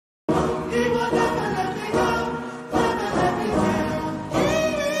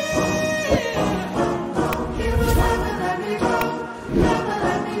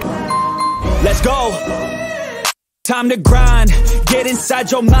Time to grind, get inside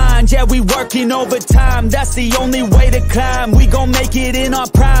your mind. Yeah, we working overtime, that's the only way to climb. We gon' make it in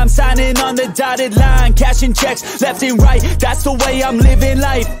our prime, signing on the dotted line. Cashing checks left and right, that's the way I'm living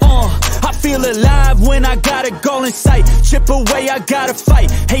life. I feel alive when I got a goal in sight. Chip away, I gotta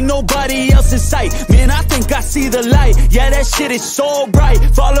fight, ain't nobody else in sight. Man, I think I see the light, yeah, that shit is so bright.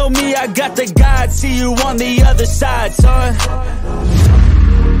 Follow me, I got the guide, see you on the other side, son.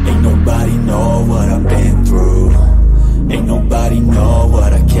 Ain't nobody know what I've been through, ain't nobody know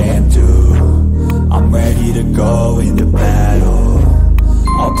what I can't do. I'm ready to go into battle,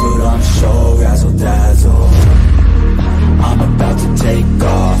 I'll put on a show, razzle dazzle. I'm about to take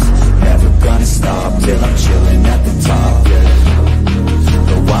off, never gonna stop till I'm chilling at the top, yeah.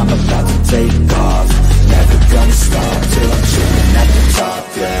 No, I'm about to take off, never gonna stop till I'm chilling at the top,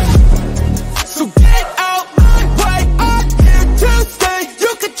 yeah. So get out my way, I'm here to stay.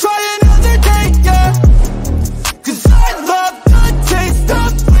 You can try another day, yeah. Cause I love the taste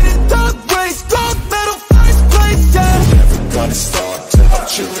of winning the race. Gold medal, first place, yeah. Never gonna stop till I'm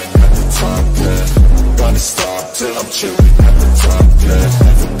chilling at the top, yeah. Gonna stop till I'm chilling at the top, yeah.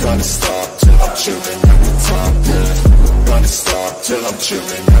 Never gonna stop till I'm chilling at the top, yeah. Gonna stop till I'm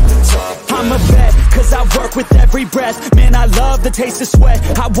chilling at the top, yeah. I'm a vet, cause I work with every breath. Man, I love the taste of sweat,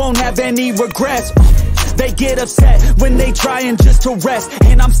 I won't have any regrets. They get upset when they trying just to rest,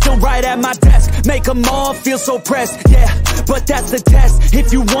 and I'm still right at my desk, make them all feel so pressed. Yeah, but that's the test,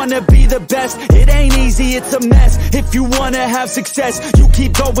 if you wanna be the best. It ain't easy, it's a mess. If you wanna have success, you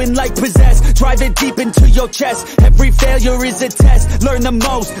keep going like possessed. Drive it deep into your chest, every failure is a test. Learn the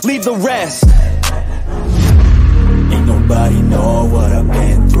most, leave the rest. Ain't nobody know what I've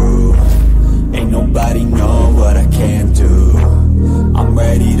been through, ain't nobody know what I can't do. I'm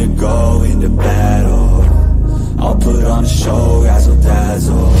ready to go into battle, I'll put on a show, razzle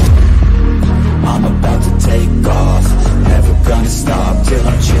dazzle. I'm about to take off, never gonna stop till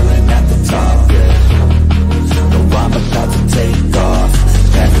I'm chilling at the top, yeah. No, I'm about to take off,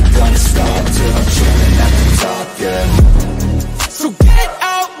 never gonna stop till I'm chilling at the top, yeah. So get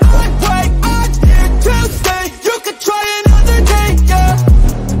out my way, I'm here to stay. You can try another day, yeah.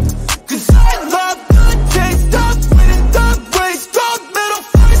 Cause I love the taste of winning the race. Gold medal,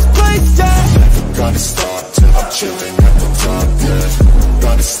 first place, yeah. Never gonna stop till I'm chilling at the top, yeah.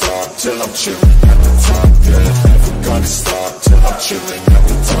 Gonna stop till I'm chilling at the top, yeah. Never gonna stop till I'm chilling at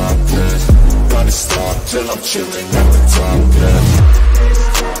the top, yeah. Gonna stop till I'm chilling at the top, yeah.